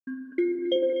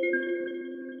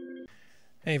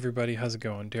Hey everybody, how's it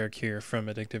going? Derek here from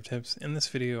Addictive Tips. In this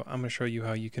video, I'm going to show you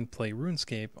how you can play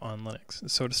Runescape on Linux.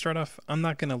 So to start off, I'm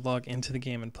not going to log into the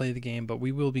game and play the game, but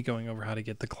we will be going over how to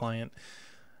get the client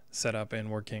set up and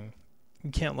working.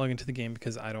 You can't log into the game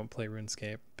because I don't play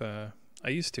Runescape. I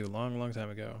used to, long time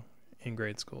ago in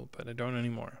grade school, but I don't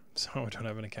anymore, so I don't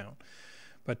have an account.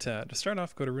 But to start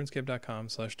off, go to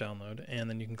runescape.com/download, and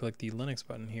then you can click the Linux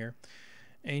button here,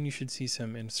 and you should see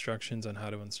some instructions on how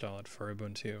to install it for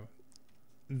Ubuntu.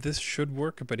 This should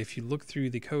work, but if you look through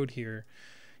the code here,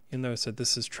 you'll notice that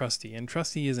this is Trusty, and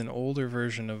Trusty is an older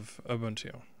version of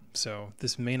Ubuntu, so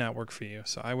this may not work for you.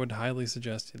 So I would highly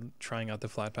suggest trying out the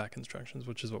Flatpak instructions,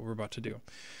 which is what we're about to do.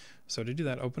 So to do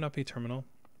that, open up a terminal,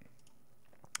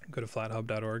 go to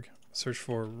flathub.org, search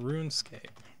for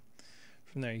Runescape.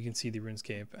 From there you can see the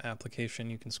Runescape application.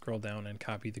 You can scroll down and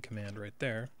copy the command right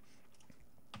there.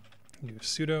 Do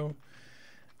sudo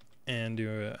and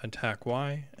do attack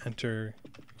Y, enter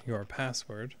your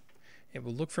password. It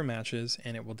will look for matches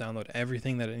and it will download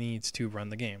everything that it needs to run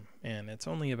the game. And it's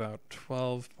only about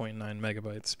 12.9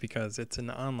 megabytes because it's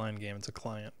an online game, it's a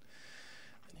client.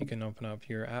 You can open up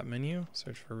your app menu,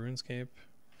 search for Runescape,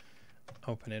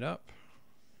 open it up,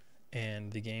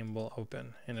 and the game will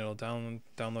open and it'll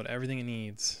download everything it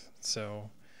needs.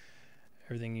 So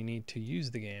everything you need to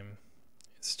use the game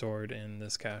is stored in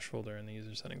this cache folder in the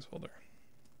user settings folder.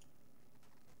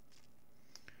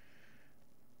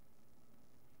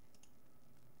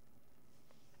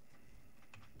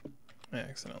 I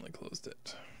accidentally closed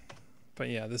it, but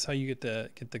yeah, this is how you get the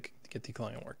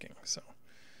client working. So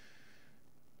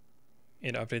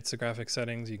it updates the graphics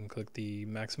settings. You can click the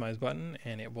maximize button,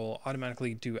 and it will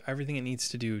automatically do everything it needs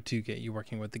to do to get you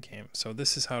working with the game. So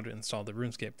this is how to install the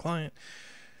Runescape client.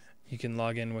 You can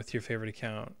log in with your favorite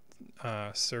account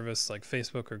service like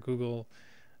Facebook or Google.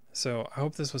 So I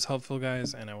hope this was helpful,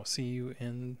 guys, and I will see you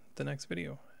in the next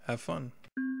video. Have fun.